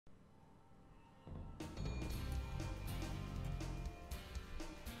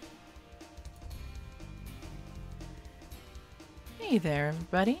Hey there,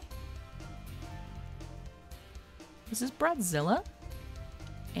 everybody. This is Broadzilla,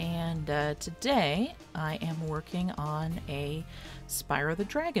 and today I am working on a Spyro the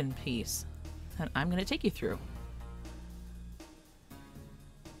Dragon piece that I'm going to take you through.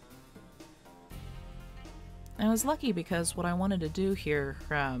 I was lucky because what I wanted to do here,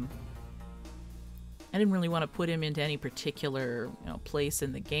 I didn't really want to put him into any particular place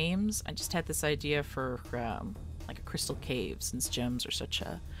in the games. I just had this idea for like a crystal cave, since gems are such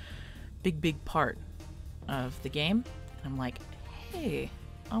a big part of the game. And I'm like, hey,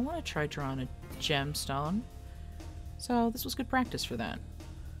 I want to try drawing a gemstone. So this was good practice for that.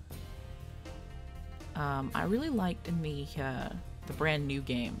 I really liked in the brand new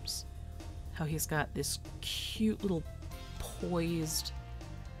games how he's got this cute little poised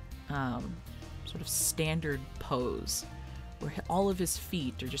sort of standard pose where all of his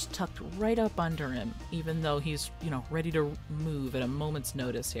feet are just tucked right up under him, even though he's, ready to move at a moment's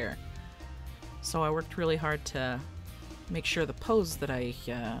notice here. So I worked really hard to make sure the pose that I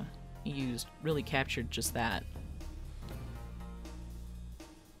used really captured just that.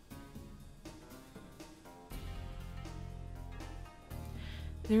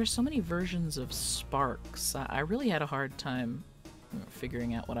 There are so many versions of Sparks. I really had a hard time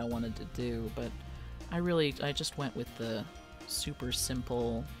figuring out what I wanted to do, but I just went with the super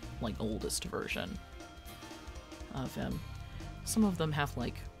simple, like, oldest version of him. Some of them have,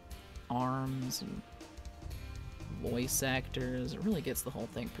 like, arms and voice actors. It really gets the whole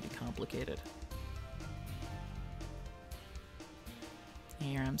thing pretty complicated.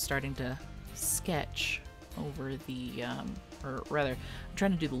 Here I'm starting to sketch over the, or rather, I'm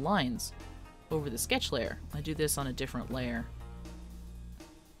trying to do the lines over the sketch layer. I do this on a different layer.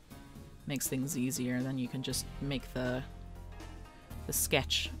 Makes things easier, then you can just make the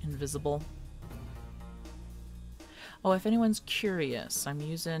sketch invisible. Oh, if anyone's curious, I'm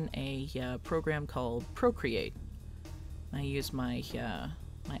using a program called Procreate. I use my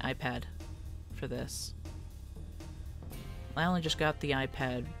my iPad for this. I only just got the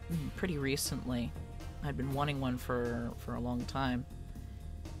iPad pretty recently. I'd been wanting one for a long time,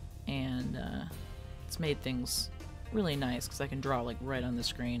 and it's made things really nice because I can draw like right on the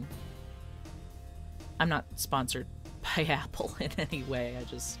screen. I'm not sponsored by Apple in any way.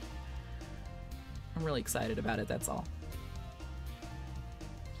 I'm really excited about it, that's all.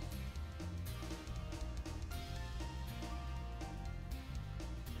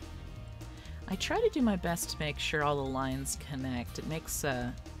 I try to do my best to make sure all the lines connect. It makes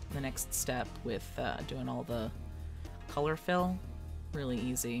the next step with doing all the color fill really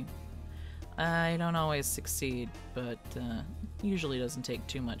easy. I don't always succeed, but usually doesn't take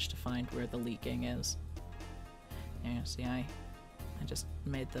too much to find where the leaking is. Yeah, see, I just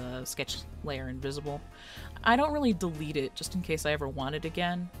made the sketch layer invisible. I don't really delete it, just in case I ever want it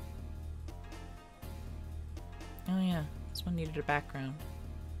again. Oh yeah, this one needed a background.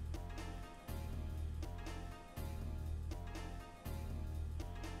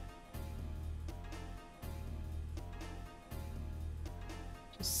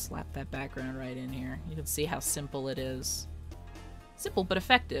 Just slap that background right in here. You can see how simple it is. Simple but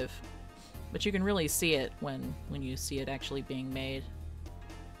effective. But you can really see it when you see it actually being made.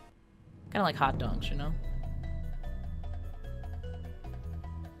 Kind of like hot dogs, you know?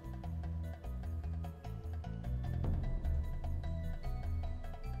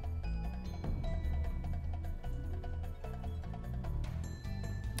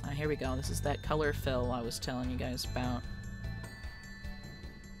 Here we go. This is that color fill I was telling you guys about.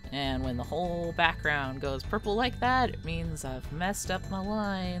 And when the whole background goes purple like that, it means I've messed up my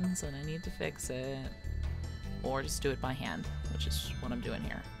lines and I need to fix it. Or just do it by hand, which is what I'm doing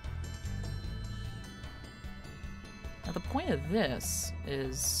here. Now the point of this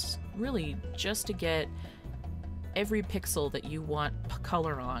is really just to get every pixel that you want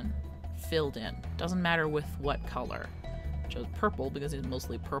color on filled in. Doesn't matter with what color. I chose purple because it's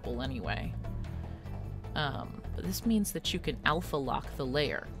mostly purple anyway. But this means that you can alpha lock the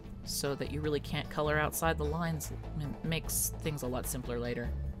layer so that you really can't color outside the lines. It makes things a lot simpler later.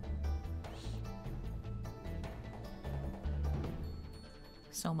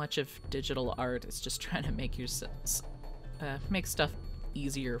 So much of digital art is just trying to make make stuff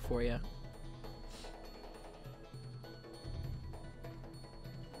easier for you.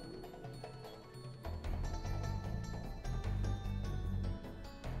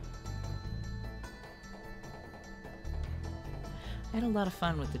 I had a lot of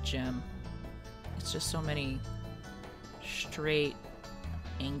fun with the gem. It's just so many straight,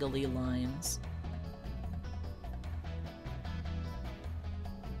 angly lines.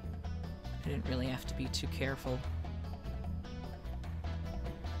 I didn't really have to be too careful.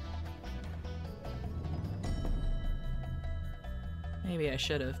 Maybe I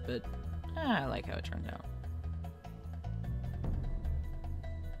should have, but I like how it turned out.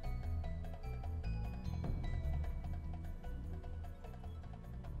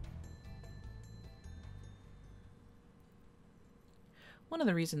 One of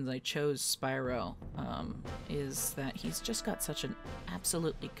the reasons I chose Spyro is that he's just got such an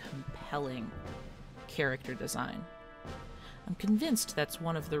absolutely compelling character design. I'm convinced that's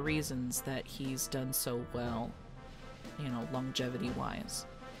one of the reasons that he's done so well, you know, longevity-wise.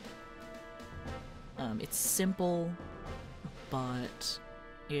 It's simple, but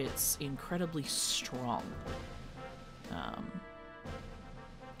it's incredibly strong.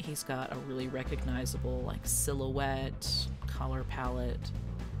 He's got a really recognizable, like, silhouette, color palette.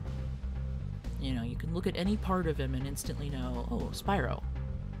 You know, you can look at any part of him and instantly know, oh, Spyro.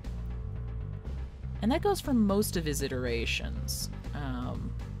 And that goes for most of his iterations.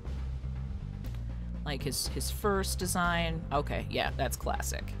 Like his first design, okay, yeah, that's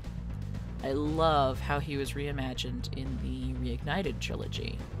classic. I love how he was reimagined in the Reignited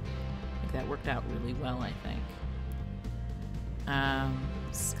trilogy. Like, that worked out really well, I think.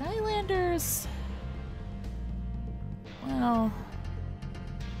 Skylanders... Well,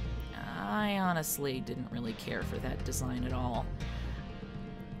 I honestly didn't really care for that design at all.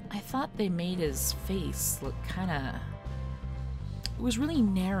 I thought they made his face look kinda... It was really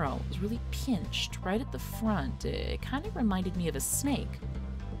narrow, it was really pinched right at the front. It kind of reminded me of a snake,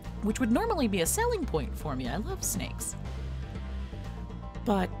 which would normally be a selling point for me. I love snakes.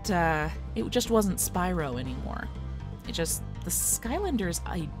 But it just wasn't Spyro anymore. It just... The Skylanders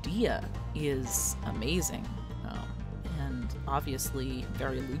idea is amazing. Obviously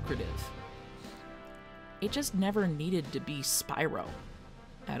very lucrative. It just never needed to be Spyro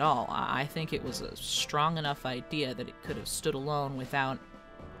at all. I think it was a strong enough idea that it could have stood alone without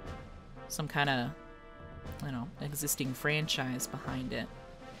some kind of, you know, existing franchise behind it.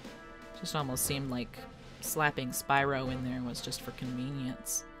 Just almost seemed like slapping Spyro in there was just for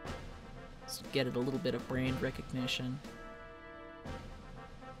convenience. Just to get it a little bit of brand recognition.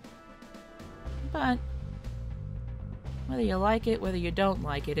 But whether you like it, whether you don't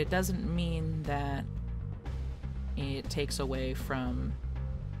like it, it doesn't mean that it takes away from,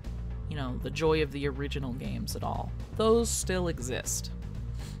 you know, the joy of the original games at all. Those still exist.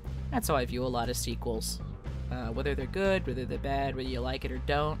 That's how I view a lot of sequels. Whether they're good, whether they're bad, whether you like it or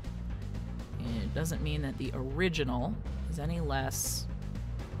don't, it doesn't mean that the original is any less,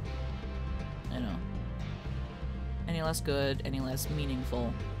 you know, any less good, any less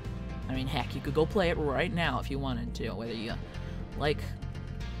meaningful. I mean, heck, you could go play it right now if you wanted to, whether you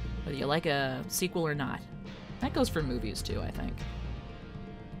like a sequel or not. That goes for movies too, I think.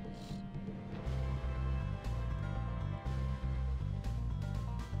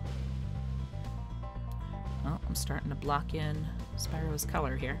 Well, I'm starting to block in Spyro's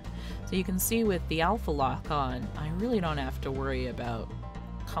color here. So you can see with the alpha lock on, I really don't have to worry about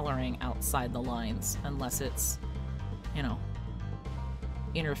coloring outside the lines unless it's, you know,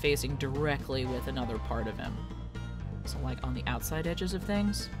 interfacing directly with another part of him. So like on the outside edges of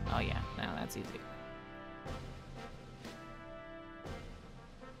things, oh yeah, now that's easy.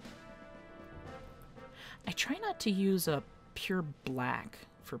 I try not to use a pure black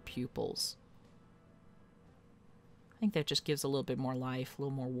for pupils. I think that just gives a little bit more life, a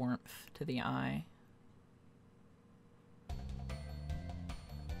little more warmth to the eye.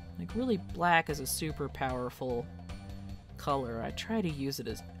 Like, really, black is a super powerful color. I try to use it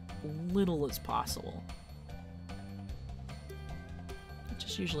as little as possible. It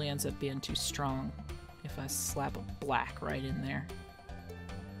just usually ends up being too strong if I slap a black right in there.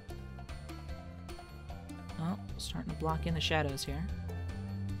 Oh, starting to block in the shadows here.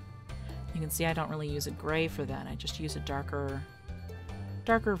 You can see I don't really use a gray for that. I just use a darker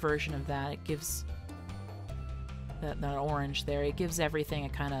version of that. It gives that orange there. It gives everything a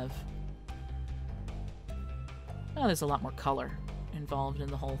kind of... Oh, there's a lot more color involved in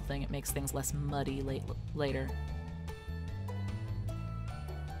the whole thing. It makes things less muddy later.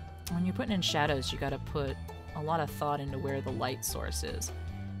 When you're putting in shadows, you gotta put a lot of thought into where the light source is.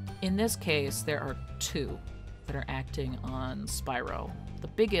 In this case, there are two that are acting on Spyro. The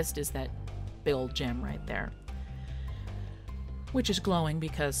biggest is that big old gem right there, which is glowing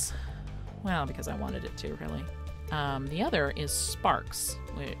because, well, because I wanted it to, really. The other is Sparks,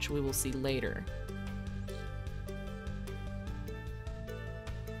 which we will see later.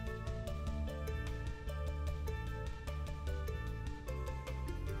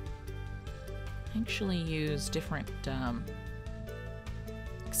 I actually use different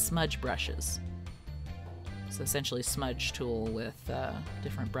smudge brushes. It's essentially a smudge tool with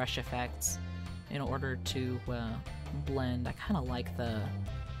different brush effects in order to blend. I kind of like the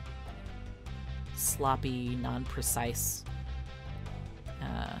sloppy, non-precise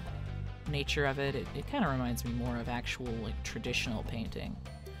nature of it. It kind of reminds me more of actual like traditional painting,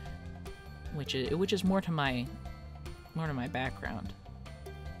 which is more to my background.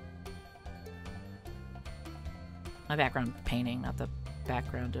 My background painting, not the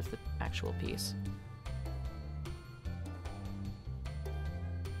background of the actual piece.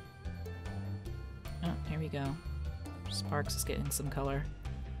 Oh, here we go. Sparks is getting some color.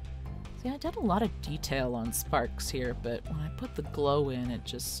 See, I did a lot of detail on Sparks here, but when I put the glow in, it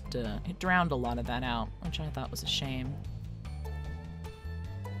just, it drowned a lot of that out, which I thought was a shame.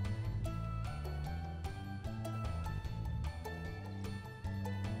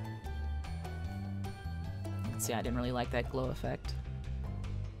 See, I didn't really like that glow effect.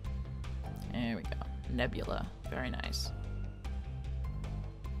 There we go. Nebula. Very nice.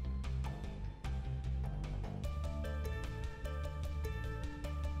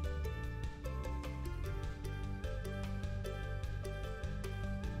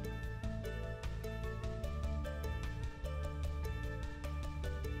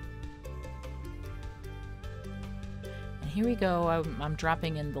 Here we go, I'm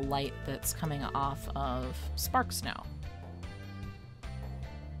dropping in the light that's coming off of Sparks now.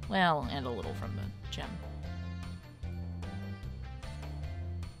 Well, and a little from the gem.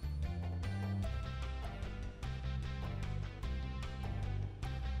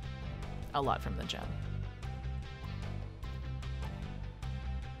 A lot from the gem.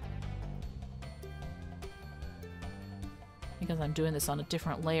 Because I'm doing this on a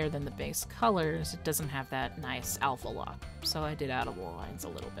different layer than the base colors, it doesn't have that nice alpha lock. So I did out of the lines a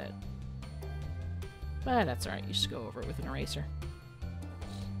little bit. But that's alright, you just go over it with an eraser.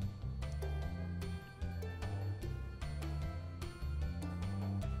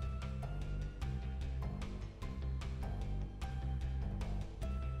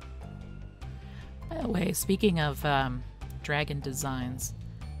 By the way, speaking of dragon designs,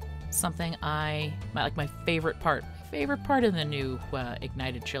 something like my favorite part in the new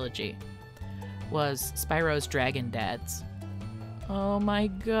Ignited trilogy was Spyro's dragon dads. Oh my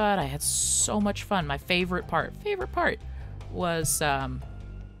god, I had so much fun. My favorite part was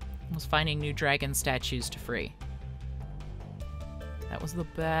finding new dragon statues to free. That was the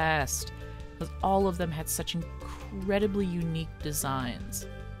best, because all of them had such incredibly unique designs.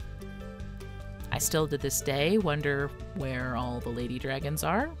 I still to this day wonder where all the lady dragons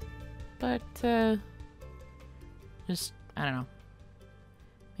are, but just, I don't know.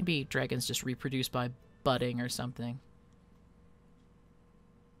 Maybe dragons just reproduce by budding or something.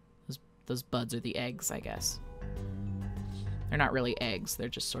 Those buds are the eggs, I guess. They're not really eggs, they're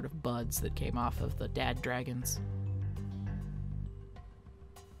just sort of buds that came off of the dad dragons.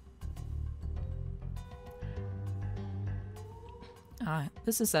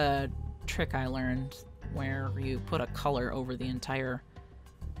 This is a trick I learned where you put a color over the entire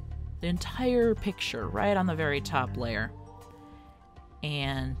picture right on the very top layer,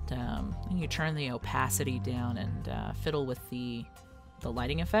 and you turn the opacity down and fiddle with the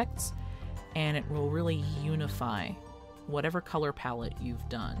lighting effects, and it will really unify whatever color palette you've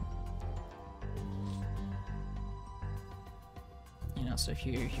done. You know, so if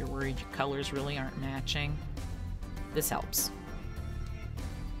you're worried your colors really aren't matching, this helps.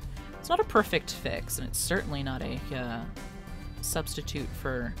 It's not a perfect fix, and it's certainly not a substitute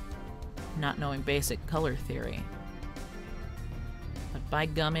for not knowing basic color theory. But by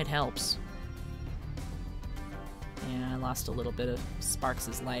gum, it helps. Yeah, I lost a little bit of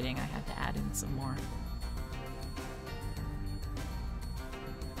Sparks' lighting. I had to add in some more.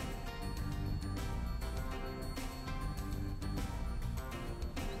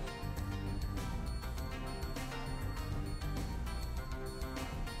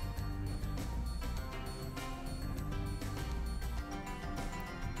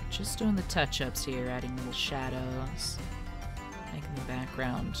 Just doing the touch-ups here, adding little shadows, making the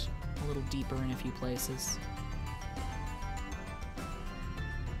background a little deeper in a few places.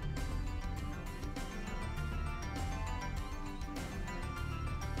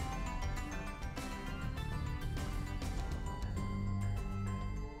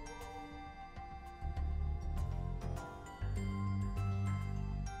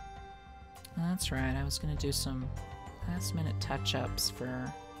 That's right, I was going to do some last-minute touch-ups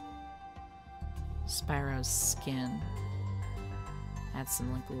for Spyro's skin. Add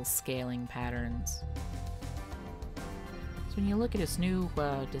some like little scaling patterns. So when you look at his new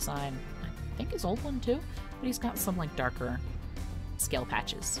design, I think his old one too, but he's got some like darker scale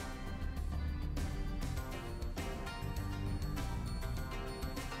patches.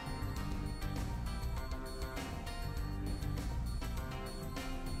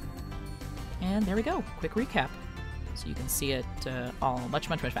 And there we go, quick recap. So you can see it all much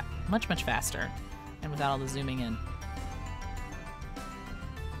faster, and without all the zooming in.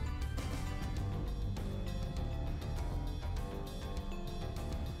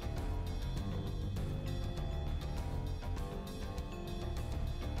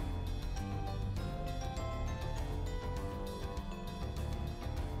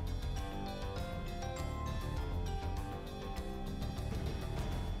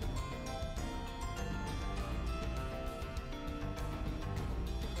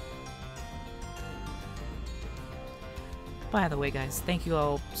 By the way, guys, thank you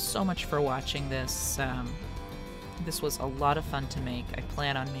all so much for watching this. This was a lot of fun to make. I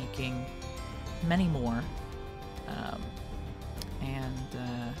plan on making many more. Yeah,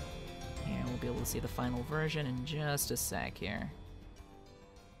 we'll be able to see the final version in just a sec here.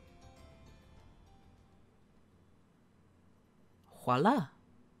 Voila!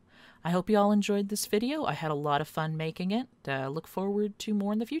 I hope you all enjoyed this video. I had a lot of fun making it. Look forward to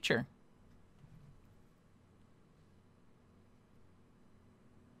more in the future.